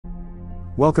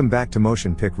Welcome back to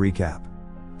MotionPic Recap.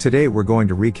 Today we're going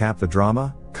to recap the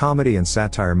drama, comedy and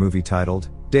satire movie titled,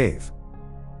 Dave.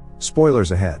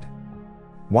 Spoilers ahead.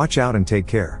 Watch out and take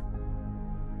care.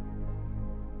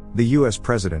 The US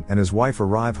President and his wife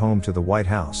arrive home to the White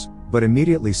House, but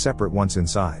immediately separate once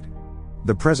inside.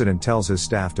 The President tells his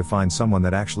staff to find someone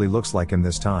that actually looks like him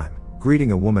this time,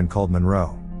 greeting a woman called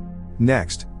Monroe.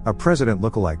 Next, a President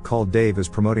lookalike called Dave is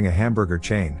promoting a hamburger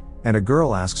chain, and a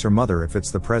girl asks her mother if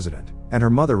it's the President, and her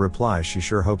mother replies she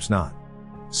sure hopes not.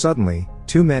 Suddenly,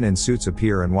 two men in suits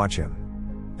appear and watch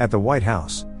him. At the White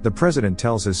House, the President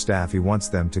tells his staff he wants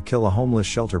them to kill a homeless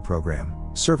shelter program,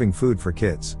 serving food for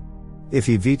kids. If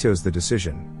he vetoes the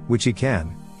decision, which he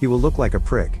can, he will look like a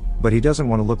prick, but he doesn't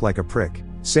want to look like a prick,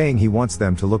 saying he wants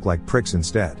them to look like pricks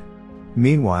instead.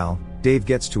 Meanwhile, Dave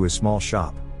gets to his small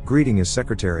shop, greeting his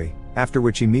secretary, after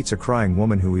which he meets a crying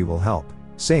woman who he will help,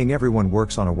 saying everyone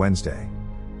works on a Wednesday.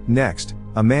 Next,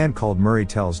 a man called Murray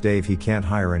tells Dave he can't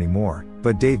hire anymore,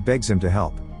 but Dave begs him to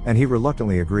help, and he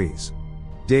reluctantly agrees.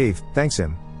 Dave thanks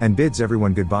him, and bids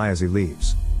everyone goodbye as he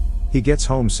leaves. He gets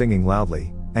home singing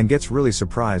loudly, and gets really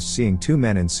surprised seeing two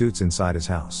men in suits inside his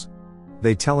house.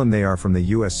 They tell him they are from the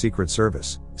US Secret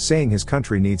Service, saying his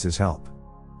country needs his help.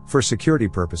 For security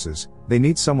purposes, they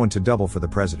need someone to double for the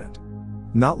President.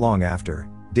 Not long after,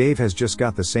 Dave has just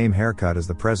got the same haircut as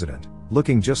the President,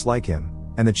 looking just like him,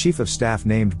 and the Chief of Staff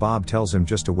named Bob tells him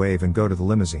just to wave and go to the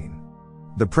limousine.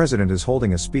 The President is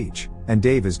holding a speech, and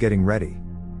Dave is getting ready.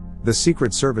 The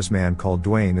Secret Service man called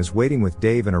Dwayne is waiting with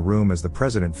Dave in a room as the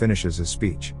President finishes his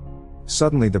speech.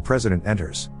 Suddenly the President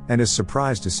enters, and is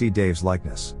surprised to see Dave's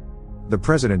likeness. The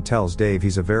President tells Dave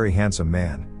he's a very handsome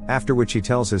man, after which he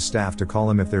tells his staff to call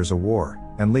him if there's a war,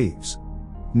 and leaves.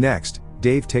 Next,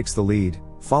 Dave takes the lead,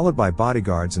 followed by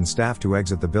bodyguards and staff to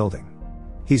exit the building.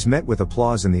 He's met with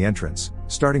applause in the entrance,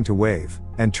 starting to wave,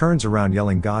 and turns around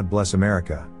yelling "God bless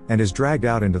America," and is dragged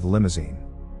out into the limousine.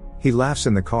 He laughs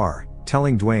in the car,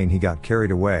 telling Dwayne he got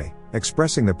carried away,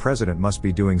 expressing the President must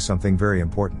be doing something very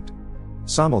important.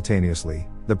 Simultaneously,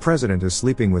 the President is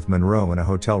sleeping with Monroe in a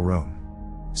hotel room.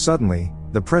 Suddenly,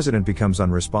 the President becomes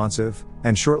unresponsive,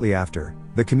 and shortly after,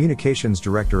 the communications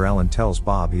director Alan tells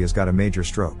Bob he has got a major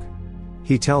stroke.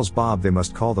 He tells Bob they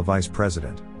must call the Vice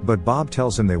President, but Bob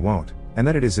tells him they won't, and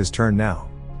that it is his turn now.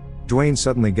 Dwayne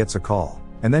suddenly gets a call,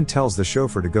 and then tells the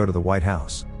chauffeur to go to the White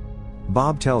House.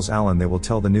 Bob tells Alan they will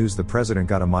tell the news the President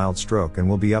got a mild stroke and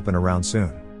will be up and around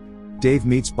soon. Dave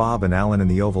meets Bob and Alan in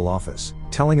the Oval Office,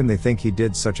 telling him they think he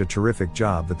did such a terrific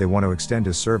job that they want to extend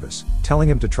his service, telling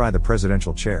him to try the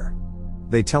presidential chair.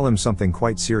 They tell him something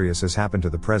quite serious has happened to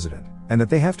the President, and that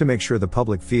they have to make sure the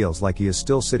public feels like he is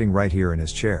still sitting right here in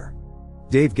his chair.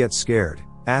 Dave gets scared,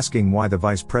 asking why the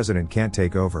Vice President can't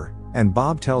take over, and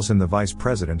Bob tells him the Vice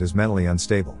President is mentally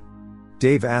unstable.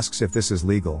 Dave asks if this is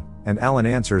legal, and Alan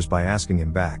answers by asking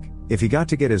him back, if he got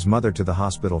to get his mother to the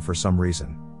hospital for some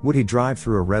reason, would he drive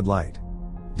through a red light?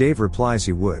 Dave replies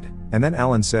he would, and then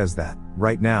Alan says that,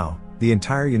 right now, the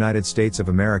entire United States of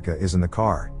America is in the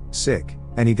car, sick,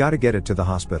 and he gotta get it to the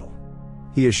hospital.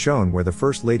 He is shown where the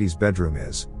First Lady's bedroom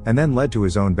is, and then led to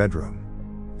his own bedroom.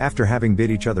 After having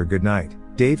bid each other goodnight,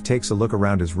 Dave takes a look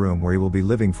around his room where he will be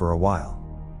living for a while.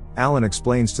 Alan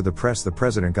explains to the press the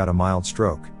President got a mild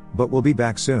stroke, but will be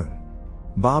back soon.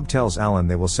 Bob tells Alan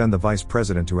they will send the Vice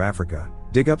President to Africa,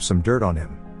 dig up some dirt on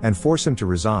him, and force him to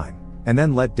resign, and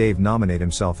then let Dave nominate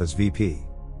himself as VP.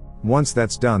 Once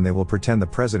that's done they will pretend the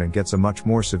President gets a much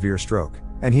more severe stroke,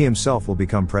 and he himself will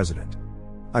become President.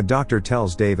 A doctor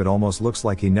tells Dave it almost looks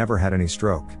like he never had any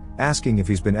stroke, asking if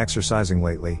he's been exercising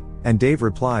lately, and Dave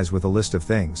replies with a list of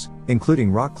things,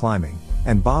 including rock climbing,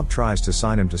 and Bob tries to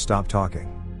sign him to stop talking.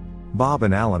 Bob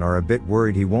and Alan are a bit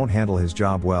worried he won't handle his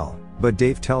job well, but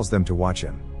Dave tells them to watch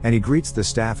him, and he greets the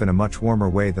staff in a much warmer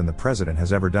way than the President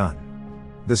has ever done.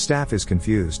 The staff is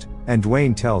confused, and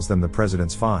Dwayne tells them the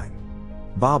President's fine.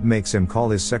 Bob makes him call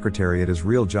his secretary at his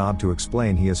real job to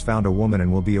explain he has found a woman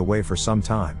and will be away for some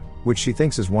time, which she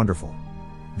thinks is wonderful.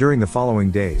 During the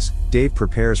following days, Dave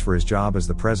prepares for his job as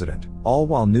the President, all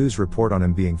while news report on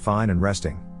him being fine and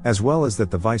resting, as well as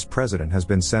that the Vice President has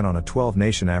been sent on a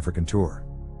 12-nation African tour.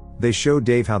 They show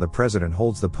Dave how the President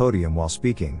holds the podium while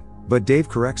speaking, but Dave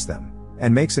corrects them,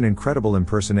 and makes an incredible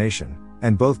impersonation,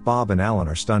 and both Bob and Alan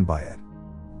are stunned by it.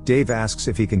 Dave asks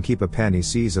if he can keep a pen he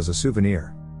sees as a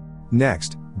souvenir.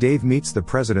 Next, Dave meets the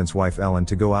President's wife Ellen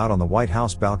to go out on the White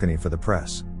House balcony for the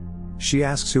press. She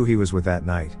asks who he was with that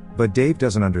night, but Dave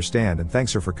doesn't understand and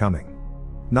thanks her for coming.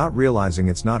 Not realizing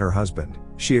it's not her husband,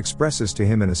 she expresses to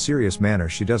him in a serious manner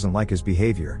she doesn't like his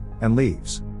behavior, and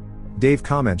leaves. Dave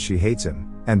comments she hates him,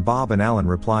 and Bob and Alan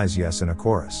replies yes in a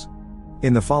chorus.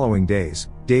 In the following days,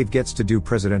 Dave gets to do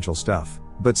presidential stuff,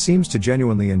 but seems to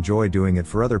genuinely enjoy doing it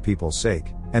for other people's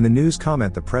sake, and the news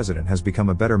comment the president has become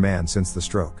a better man since the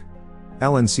stroke.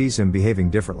 Ellen sees him behaving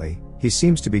differently. He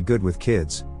seems to be good with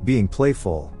kids, being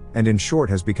playful, and in short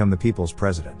has become the people's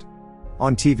president.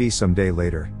 On TV some day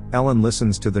later, Ellen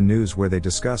listens to the news where they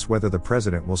discuss whether the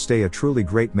president will stay a truly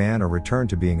great man or return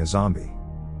to being a zombie.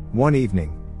 One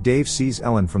evening, Dave sees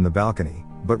Ellen from the balcony,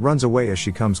 but runs away as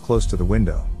she comes close to the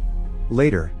window.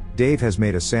 Later, Dave has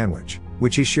made a sandwich,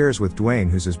 which he shares with Dwayne,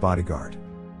 who's his bodyguard.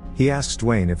 He asks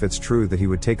Dwayne if it's true that he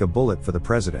would take a bullet for the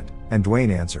president, and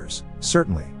Dwayne answers,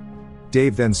 "Certainly."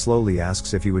 Dave then slowly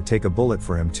asks if he would take a bullet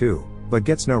for him too, but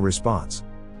gets no response.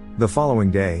 The following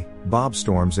day, Bob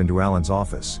storms into Ellen's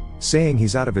office, saying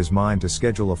he's out of his mind to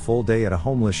schedule a full day at a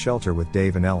homeless shelter with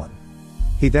Dave and Ellen.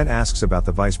 He then asks about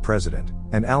the vice president,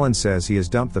 and Ellen says he has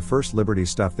dumped the First Liberty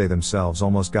stuff they themselves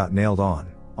almost got nailed on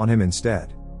him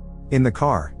instead. In the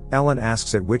car, Ellen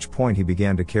asks at which point he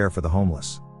began to care for the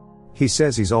homeless. He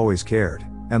says he's always cared,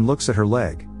 and looks at her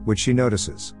leg, which she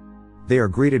notices. They are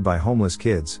greeted by homeless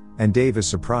kids, and Dave is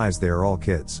surprised they are all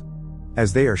kids.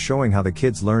 As they are showing how the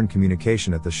kids learn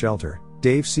communication at the shelter,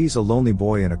 Dave sees a lonely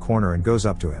boy in a corner and goes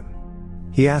up to him.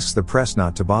 He asks the press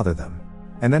not to bother them,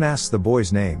 and then asks the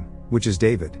boy's name, which is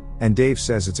David, and Dave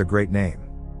says it's a great name.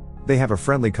 They have a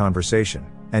friendly conversation,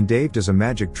 and Dave does a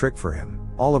magic trick for him,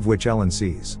 all of which Ellen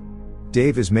sees.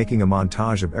 Dave is making a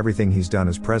montage of everything he's done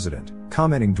as president,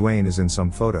 commenting Dwayne is in some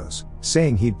photos,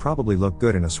 saying he'd probably look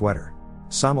good in a sweater.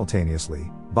 Simultaneously,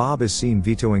 Bob is seen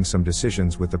vetoing some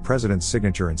decisions with the president's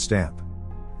signature and stamp.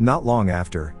 Not long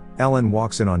after, Ellen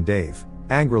walks in on Dave,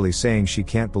 angrily saying she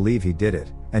can't believe he did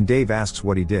it, and Dave asks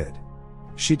what he did.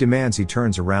 She demands he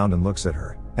turns around and looks at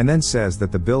her, and then says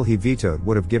that the bill he vetoed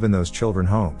would have given those children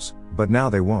homes, but now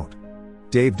they won't.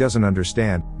 Dave doesn't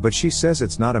understand, but she says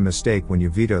it's not a mistake when you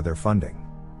veto their funding.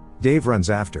 Dave runs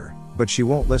after, but she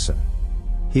won't listen.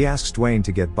 He asks Dwayne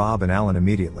to get Bob and Ellen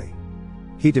immediately.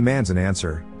 He demands an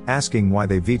answer, asking why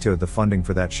they vetoed the funding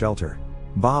for that shelter.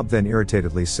 Bob then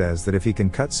irritatedly says that if he can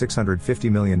cut $650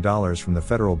 million from the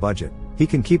federal budget, he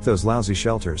can keep those lousy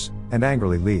shelters, and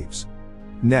angrily leaves.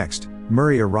 Next,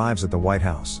 Murray arrives at the White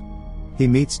House. He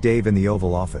meets Dave in the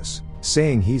Oval Office,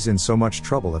 saying he's in so much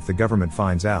trouble if the government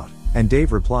finds out, and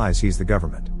Dave replies he's the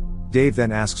government. Dave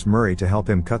then asks Murray to help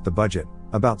him cut the budget,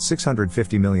 about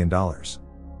 $650 million.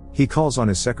 He calls on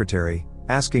his secretary,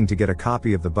 asking to get a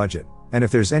copy of the budget, and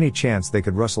if there's any chance they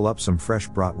could rustle up some fresh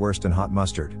bratwurst and hot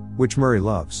mustard, which Murray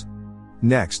loves.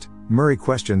 Next, Murray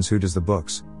questions who does the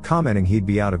books, commenting he'd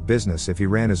be out of business if he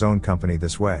ran his own company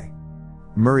this way.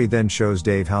 Murray then shows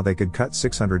Dave how they could cut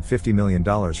 $650 million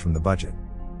from the budget.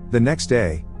 The next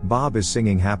day, Bob is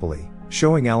singing happily,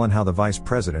 showing Ellen how the vice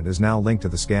president is now linked to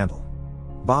the scandal.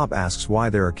 Bob asks why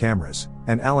there are cameras,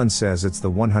 and Ellen says it's the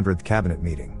 100th cabinet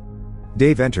meeting.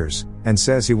 Dave enters, and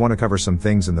says he want to cover some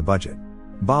things in the budget.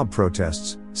 Bob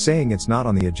protests, saying it's not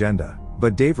on the agenda,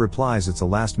 but Dave replies it's a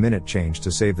last-minute change to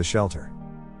save the shelter.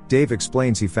 Dave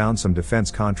explains he found some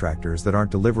defense contractors that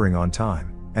aren't delivering on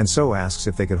time, and so asks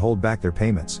if they could hold back their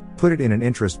payments, put it in an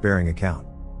interest-bearing account.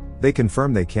 They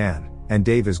confirm they can, and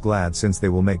Dave is glad since they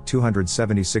will make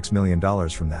 $276 million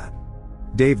from that.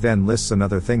 Dave then lists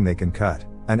another thing they can cut,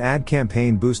 an ad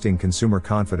campaign boosting consumer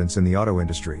confidence in the auto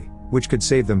industry, which could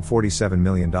save them $47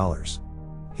 million.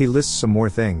 He lists some more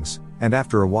things, and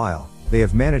after a while, they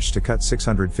have managed to cut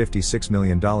 $656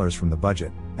 million from the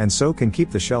budget, and so can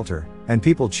keep the shelter, and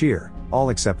people cheer, all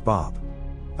except Bob.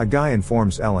 A guy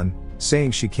informs Ellen,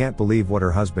 saying she can't believe what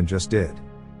her husband just did.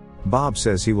 Bob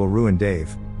says he will ruin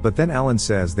Dave, but then Ellen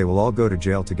says they will all go to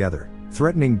jail together,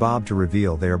 threatening Bob to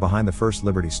reveal they are behind the First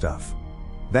Liberty stuff.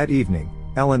 That evening,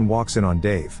 Ellen walks in on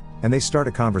Dave, and they start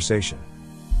a conversation.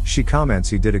 She comments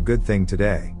he did a good thing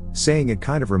today, saying it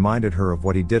kind of reminded her of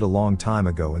what he did a long time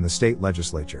ago in the state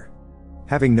legislature.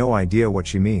 Having no idea what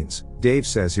she means, Dave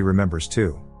says he remembers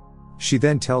too. She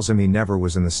then tells him he never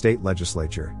was in the state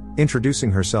legislature,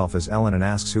 introducing herself as Ellen and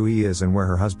asks who he is and where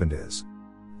her husband is.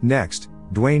 Next,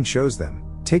 Dwayne shows them,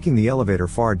 taking the elevator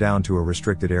far down to a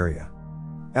restricted area.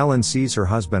 Ellen sees her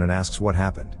husband and asks what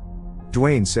happened.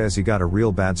 Dwayne says he got a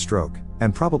real bad stroke,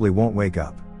 and probably won't wake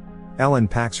up. Ellen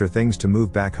packs her things to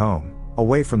move back home,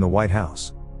 away from the White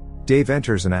House. Dave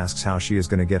enters and asks how she is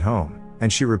going to get home,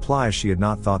 and she replies she had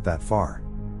not thought that far.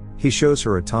 He shows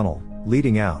her a tunnel,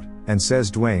 leading out, and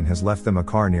says Dwayne has left them a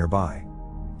car nearby.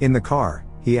 In the car,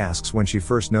 he asks when she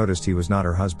first noticed he was not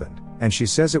her husband, and she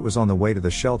says it was on the way to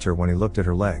the shelter when he looked at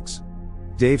her legs.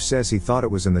 Dave says he thought it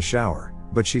was in the shower,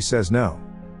 but she says no.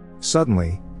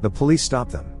 Suddenly, the police stop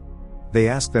them. They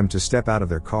ask them to step out of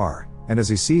their car, and as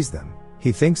he sees them,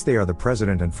 he thinks they are the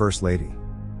president and first lady.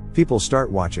 People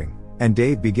start watching, and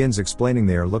Dave begins explaining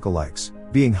they are lookalikes,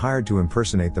 being hired to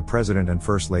impersonate the president and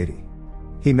first lady.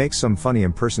 He makes some funny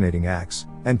impersonating acts,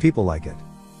 and people like it.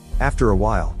 After a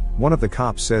while, one of the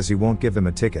cops says he won't give them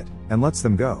a ticket, and lets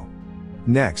them go.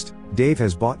 Next, Dave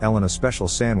has bought Ellen a special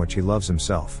sandwich he loves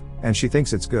himself, and she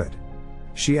thinks it's good.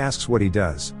 She asks what he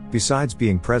does, besides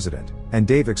being president, and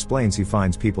Dave explains he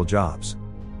finds people jobs.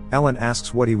 Ellen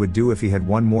asks what he would do if he had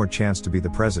one more chance to be the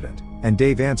president, and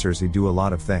Dave answers he'd do a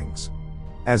lot of things.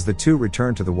 As the two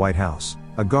return to the White House,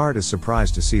 a guard is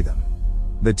surprised to see them.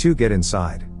 The two get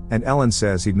inside, and Ellen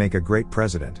says he'd make a great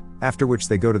president, after which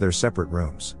they go to their separate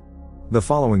rooms. The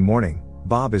following morning,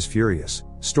 Bob is furious,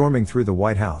 storming through the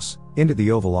White House, into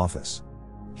the Oval Office.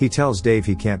 He tells Dave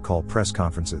he can't call press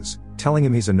conferences, telling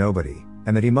him he's a nobody,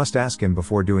 and that he must ask him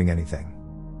before doing anything.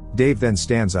 Dave then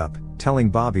stands up, telling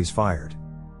Bob he's fired.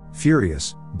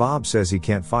 Furious, Bob says he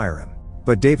can't fire him,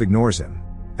 but Dave ignores him.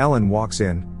 Ellen walks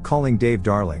in, calling Dave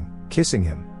darling, kissing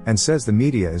him, and says the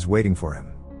media is waiting for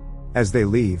him. As they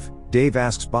leave, Dave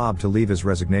asks Bob to leave his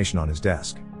resignation on his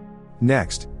desk.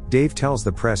 Next, Dave tells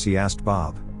the press he asked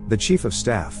Bob, the chief of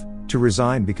staff, to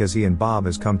resign because he and Bob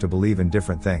has come to believe in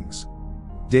different things.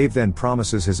 Dave then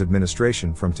promises his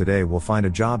administration from today will find a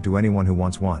job to anyone who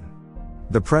wants one.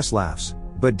 The press laughs,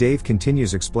 but Dave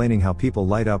continues explaining how people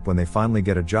light up when they finally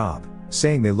get a job,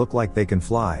 saying they look like they can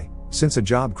fly, since a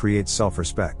job creates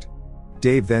self-respect.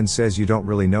 Dave then says you don't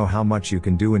really know how much you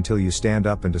can do until you stand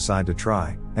up and decide to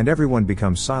try, and everyone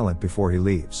becomes silent before he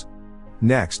leaves.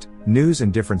 Next, news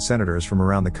and different senators from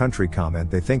around the country comment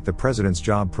they think the president's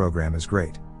job program is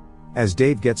great. As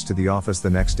Dave gets to the office the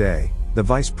next day, the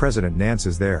Vice President Nance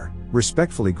is there,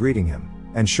 respectfully greeting him,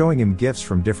 and showing him gifts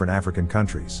from different African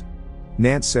countries.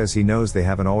 Nance says he knows they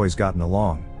haven't always gotten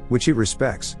along, which he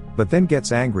respects, but then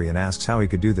gets angry and asks how he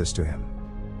could do this to him.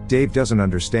 Dave doesn't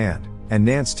understand, and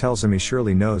Nance tells him he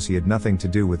surely knows he had nothing to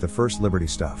do with the First Liberty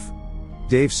stuff.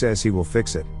 Dave says he will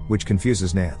fix it, which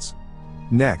confuses Nance.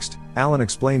 Next, Alan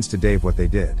explains to Dave what they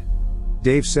did.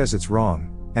 Dave says it's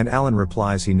wrong, and Alan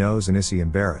replies he knows and is he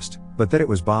embarrassed, but that it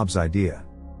was Bob's idea.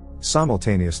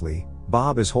 Simultaneously,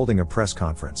 Bob is holding a press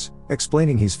conference,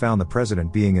 explaining he's found the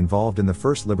president being involved in the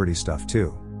First Liberty stuff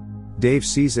too. Dave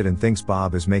sees it and thinks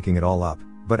Bob is making it all up,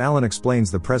 but Alan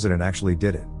explains the president actually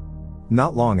did it.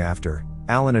 Not long after,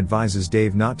 Alan advises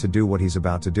Dave not to do what he's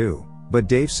about to do, but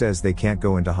Dave says they can't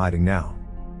go into hiding now.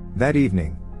 That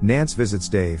evening, Nance visits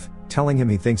Dave, telling him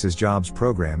he thinks his jobs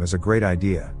program is a great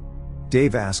idea.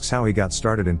 Dave asks how he got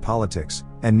started in politics,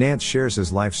 and Nance shares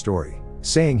his life story,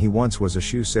 saying he once was a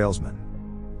shoe salesman.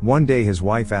 One day his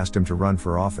wife asked him to run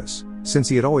for office, since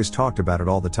he had always talked about it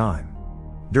all the time.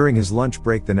 During his lunch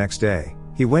break the next day,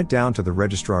 he went down to the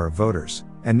registrar of voters,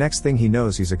 and next thing he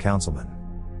knows he's a councilman.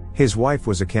 His wife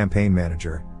was a campaign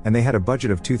manager, and they had a budget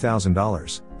of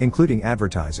 $2,000, including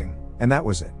advertising, and that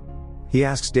was it. He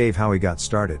asks Dave how he got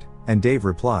started, and Dave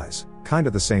replies,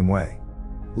 kinda the same way.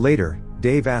 Later,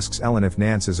 Dave asks Ellen if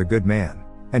Nance is a good man,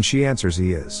 and she answers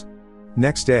he is.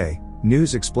 Next day,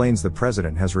 news explains the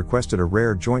president has requested a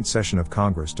rare joint session of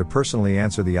Congress to personally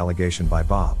answer the allegation by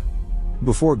Bob.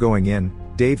 Before going in,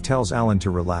 Dave tells Alan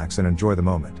to relax and enjoy the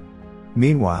moment.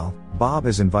 Meanwhile, Bob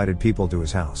has invited people to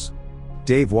his house.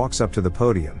 Dave walks up to the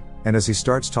podium, and as he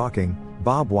starts talking,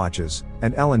 Bob watches,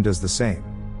 and Ellen does the same.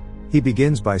 He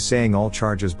begins by saying all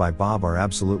charges by Bob are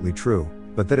absolutely true,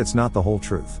 but that it's not the whole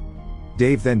truth.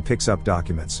 Dave then picks up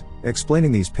documents,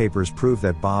 explaining these papers prove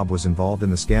that Bob was involved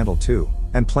in the scandal too,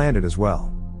 and planned it as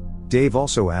well. Dave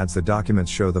also adds the documents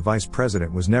show the vice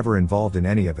president was never involved in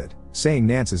any of it, saying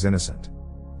Nance is innocent.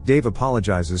 Dave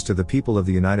apologizes to the people of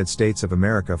the United States of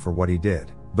America for what he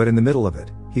did, but in the middle of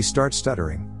it, he starts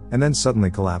stuttering, and then suddenly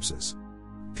collapses.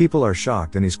 People are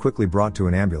shocked and he's quickly brought to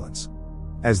an ambulance.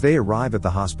 As they arrive at the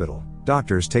hospital,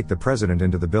 doctors take the president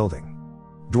into the building.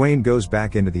 Dwayne goes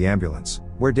back into the ambulance,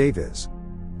 where Dave is.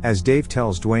 As Dave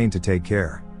tells Dwayne to take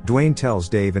care, Dwayne tells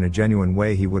Dave in a genuine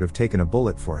way he would have taken a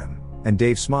bullet for him, and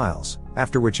Dave smiles,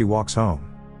 after which he walks home.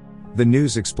 The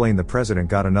news explain the president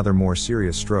got another more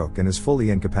serious stroke and is fully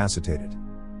incapacitated.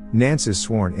 Nance is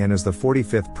sworn in as the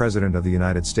 45th President of the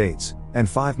United States, and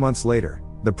 5 months later,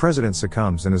 the president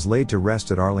succumbs and is laid to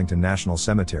rest at Arlington National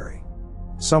Cemetery.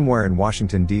 Somewhere in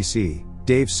Washington, D.C.,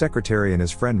 Dave's secretary and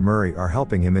his friend Murray are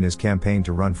helping him in his campaign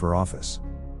to run for office.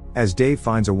 As Dave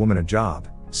finds a woman a job,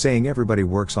 saying everybody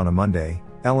works on a Monday,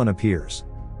 Ellen appears.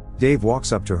 Dave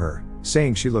walks up to her,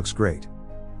 saying she looks great.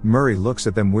 Murray looks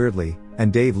at them weirdly,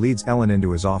 and Dave leads Ellen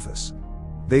into his office.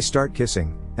 They start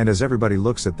kissing, and as everybody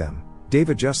looks at them, Dave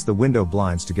adjusts the window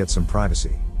blinds to get some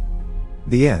privacy.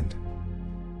 The end.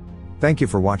 Thank you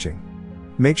for watching.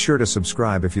 Make sure to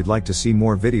subscribe if you'd like to see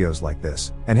more videos like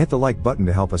this, and hit the like button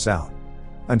to help us out.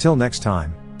 Until next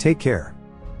time, take care.